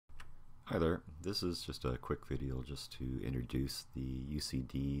Hi there, this is just a quick video just to introduce the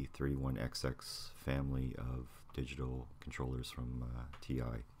UCD3138 family of digital controllers from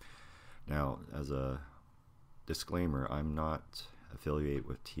TI. Now, as a disclaimer, I'm not affiliated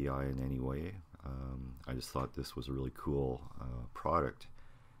with TI in any way. I just thought this was a really cool product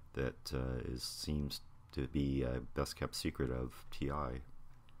that seems to be a best kept secret of TI.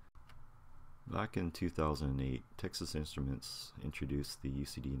 Back in 2008, Texas Instruments introduced the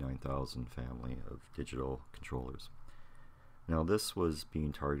UCD9000 family of digital controllers. Now this was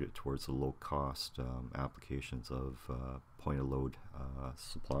being targeted towards the low-cost applications of point-of-load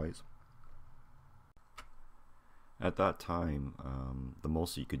supplies. At that time, the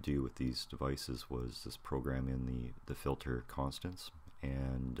most you could do with these devices was just program in the filter constants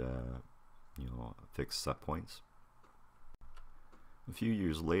and fix set points. A few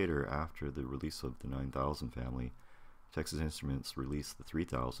years later, after the release of the 9000 family, Texas Instruments released the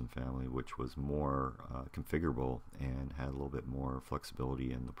 3000 family, which was more configurable and had a little bit more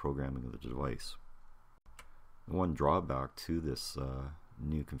flexibility in the programming of the device. The one drawback to this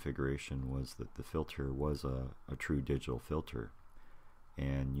new configuration was that the filter was a true digital filter,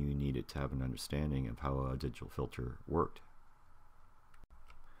 and you needed to have an understanding of how a digital filter worked.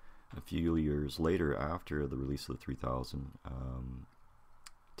 A few years later, after the release of the 3000,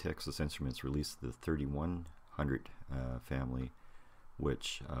 Texas Instruments released the 3100 family,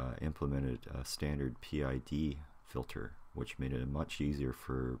 which implemented a standard PID filter, which made it much easier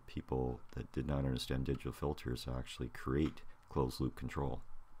for people that did not understand digital filters to actually create closed-loop control.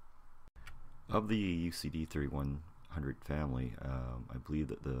 Of the UCD3100 family, I believe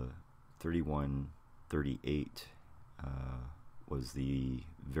that the 3138 was the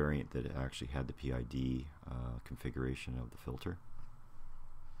variant that actually had the PID configuration of the filter.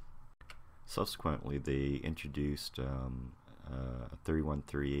 Subsequently, they introduced a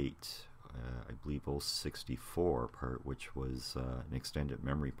 3138, I believe 064 part, which was an extended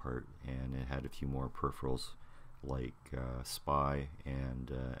memory part, and it had a few more peripherals like SPI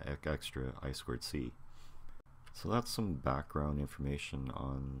and extra I2C. So that's some background information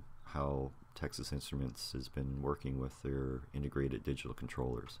on how Texas Instruments has been working with their integrated digital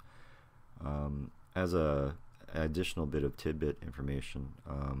controllers. As an additional bit of tidbit information,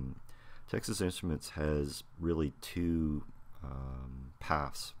 Texas Instruments has really two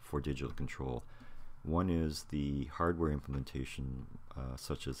paths for digital control. One is the hardware implementation,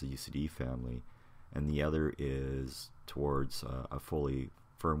 such as the UCD family, and the other is towards a fully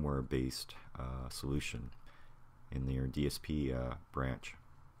firmware-based solution in their DSP branch.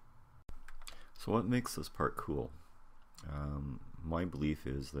 So what makes this part cool? My belief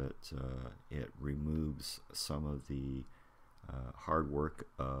is that it removes some of the hard work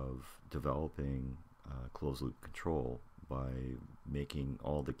of developing closed-loop control by making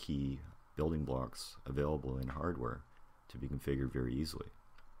all the key building blocks available in hardware to be configured very easily.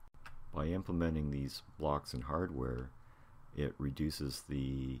 By implementing these blocks in hardware, it reduces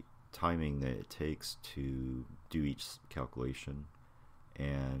the timing that it takes to do each calculation,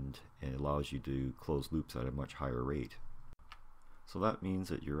 and it allows you to close loops at a much higher rate. So that means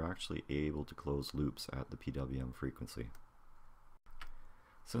that you're actually able to close loops at the PWM frequency.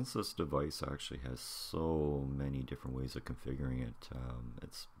 Since this device actually has so many different ways of configuring it,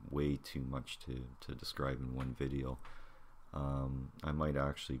 it's way too much to describe in one video. I might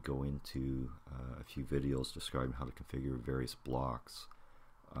actually go into a few videos describing how to configure various blocks,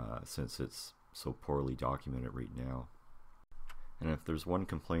 since it's so poorly documented right now. And if there's one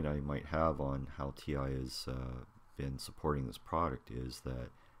complaint I might have on how TI has been supporting this product, is that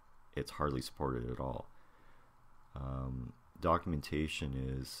it's hardly supported at all. Documentation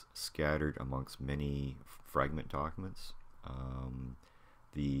is scattered amongst many fragment documents.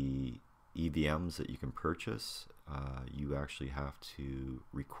 The EVMs that you can purchase, you actually have to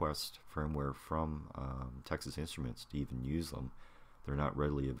request firmware from Texas Instruments to even use them. They're not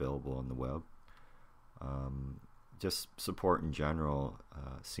readily available on the web. Just support in general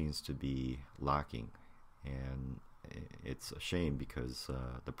seems to be lacking, and it's a shame because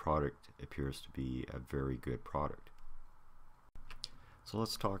the product appears to be a very good product. So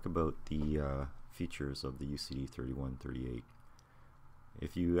let's talk about the features of the UCD3138.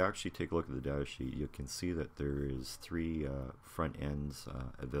 If you actually take a look at the data sheet, you can see that there is three front ends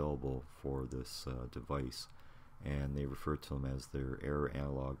available for this device, and they refer to them as their error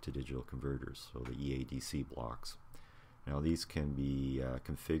analog to digital converters, so the EADC blocks. Now these can be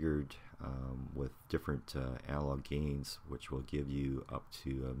configured with different analog gains, which will give you up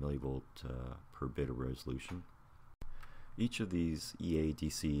to a millivolt per bit of resolution. Each of these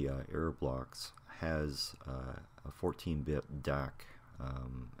EADC error blocks has a 14-bit DAC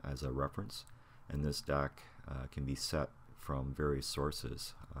as a reference, and this DAC can be set from various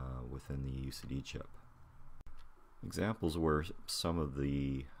sources within the UCD chip. Examples where some of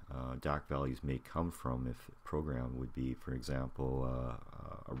the DAC values may come from if programmed would be, for example,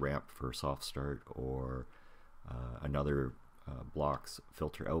 a ramp for soft start, or another block's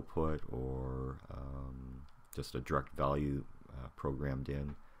filter output, or just a direct value programmed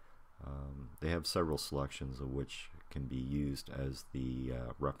in. They have several selections of which can be used as the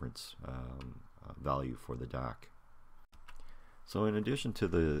reference value for the DAC. So in addition to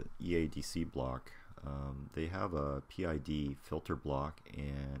the EADC block, they have a PID filter block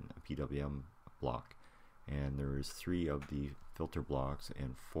and a PWM block, and there's 3 of the filter blocks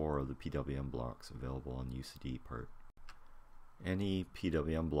and 4 of the PWM blocks available on the UCD part. Any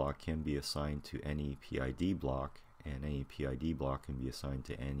PWM block can be assigned to any PID block, and any PID block can be assigned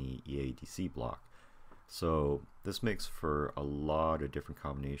to any EADC block. So this makes for a lot of different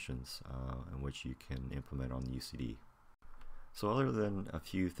combinations in which you can implement on the UCD. So other than a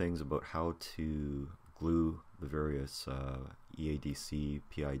few things about how to glue the various EADC,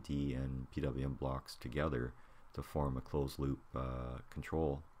 PID, and PWM blocks together to form a closed loop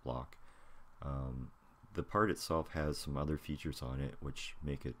control block, the part itself has some other features on it which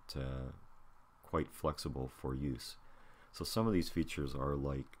make it quite flexible for use. So some of these features are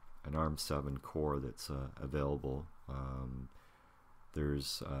like an ARM7 core that's available.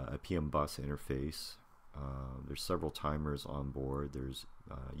 There's a PM bus interface. There's several timers on board. There's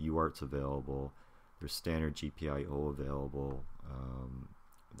UARTs available. There's standard GPIO available.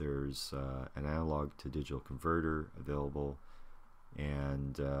 There's an analog to digital converter available.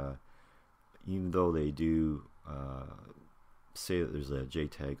 And even though they do say that there's a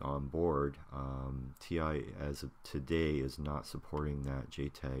JTAG on board, TI as of today is not supporting that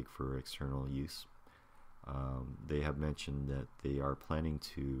JTAG for external use. They have mentioned that they are planning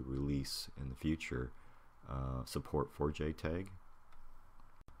to release in the future support for JTAG.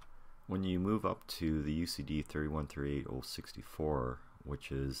 When you move up to the UCD3138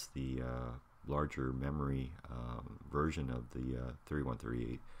 which is the larger memory version of the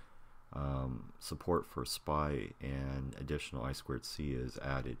 3138, support for SPI and additional I2C is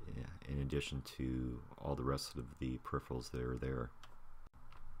added in addition to all the rest of the peripherals that are there.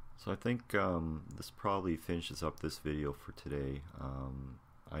 So I think this probably finishes up this video for today.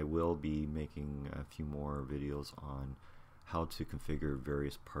 I will be making a few more videos on how to configure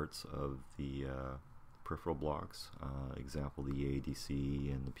various parts of the peripheral blocks, example the ADC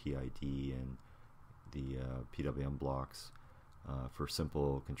and the PID and the PWM blocks for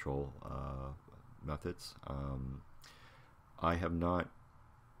simple control methods. I have not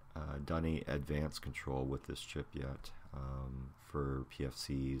done any advanced control with this chip yet for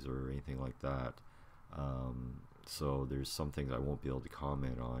PFCs or anything like that. So there's some things I won't be able to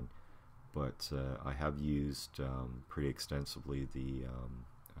comment on, but I have used pretty extensively the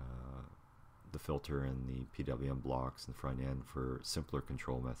filter and the PWM blocks in the front end for simpler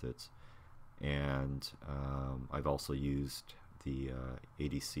control methods, and I've also used the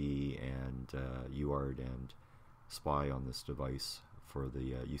ADC and UART and SPI on this device for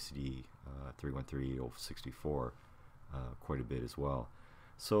the UCD 3138 quite a bit as well.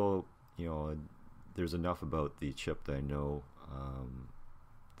 So you know, there's enough about the chip that I know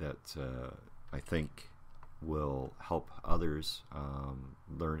that I think will help others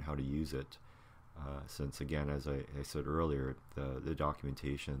learn how to use it, since again, as I said earlier, the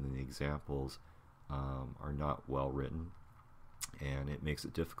documentation and the examples are not well written, and it makes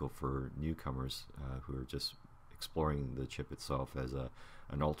it difficult for newcomers who are just exploring the chip itself as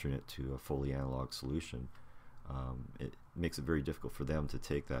an alternate to a fully analog solution. It makes it very difficult for them to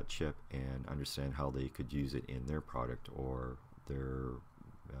take that chip and understand how they could use it in their product or their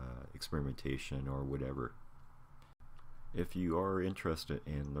experimentation or whatever. If you are interested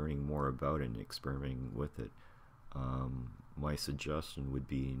in learning more about it and experimenting with it, my suggestion would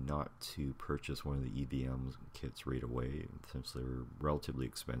be not to purchase one of the EVM kits right away, since they're relatively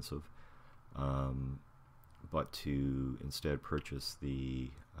expensive, but to instead purchase the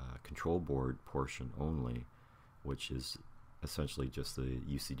control board portion only, which is essentially just the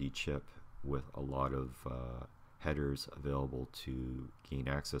UCD chip with a lot of headers available to gain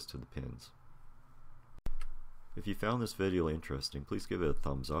access to the pins. If you found this video interesting, please give it a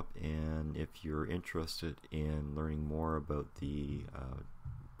thumbs up, and if you're interested in learning more about the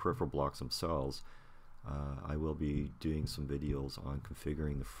peripheral blocks themselves, I will be doing some videos on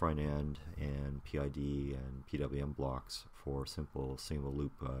configuring the front end and PID and PWM blocks for simple single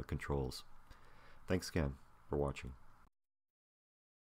loop controls. Thanks again for watching.